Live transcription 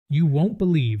You won't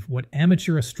believe what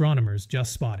amateur astronomers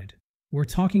just spotted. We're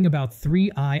talking about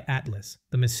 3I Atlas,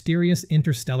 the mysterious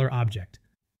interstellar object,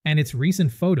 and its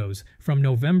recent photos from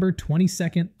November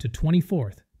 22nd to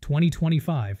 24th,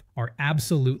 2025 are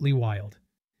absolutely wild.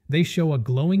 They show a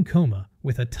glowing coma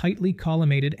with a tightly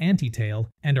collimated antitail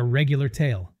and a regular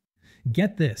tail.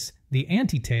 Get this, the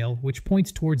antitail, which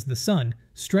points towards the sun,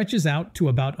 stretches out to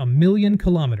about 1,000,000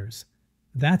 kilometers.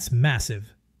 That's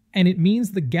massive. And it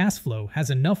means the gas flow has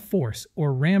enough force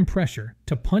or ram pressure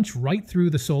to punch right through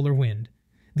the solar wind.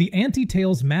 The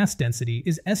antitail's mass density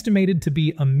is estimated to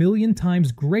be 1,000,000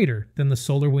 times greater than the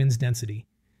solar wind's density.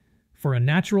 For a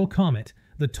natural comet,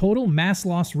 the total mass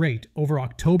loss rate over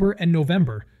October and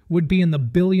November would be in the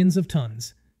billions of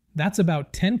tons. That's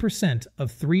about 10%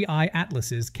 of 3I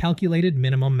Atlas's calculated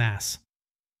minimum mass.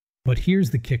 But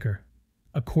here's the kicker.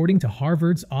 According to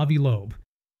Harvard's Avi Loeb,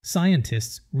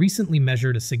 scientists recently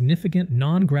measured a significant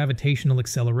non-gravitational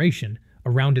acceleration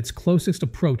around its closest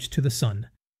approach to the Sun.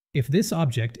 If this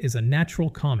object is a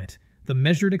natural comet, the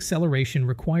measured acceleration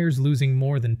requires losing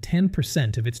more than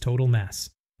 10% of its total mass.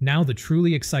 Now the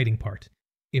truly exciting part.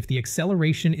 If the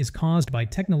acceleration is caused by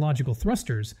technological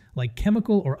thrusters like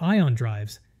chemical or ion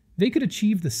drives, they could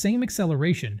achieve the same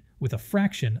acceleration with a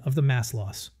fraction of the mass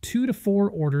loss, 2 to 4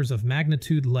 orders of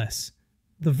magnitude less.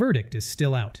 The verdict is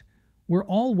still out. We're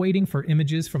all waiting for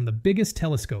images from the biggest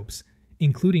telescopes,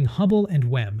 including Hubble and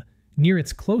Webb, near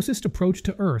its closest approach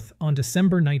to Earth on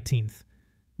December 19th.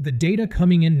 The data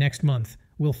coming in next month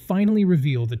will finally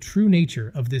reveal the true nature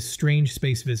of this strange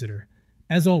space visitor.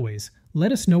 As always,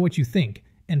 let us know what you think,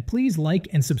 and please like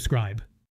and subscribe.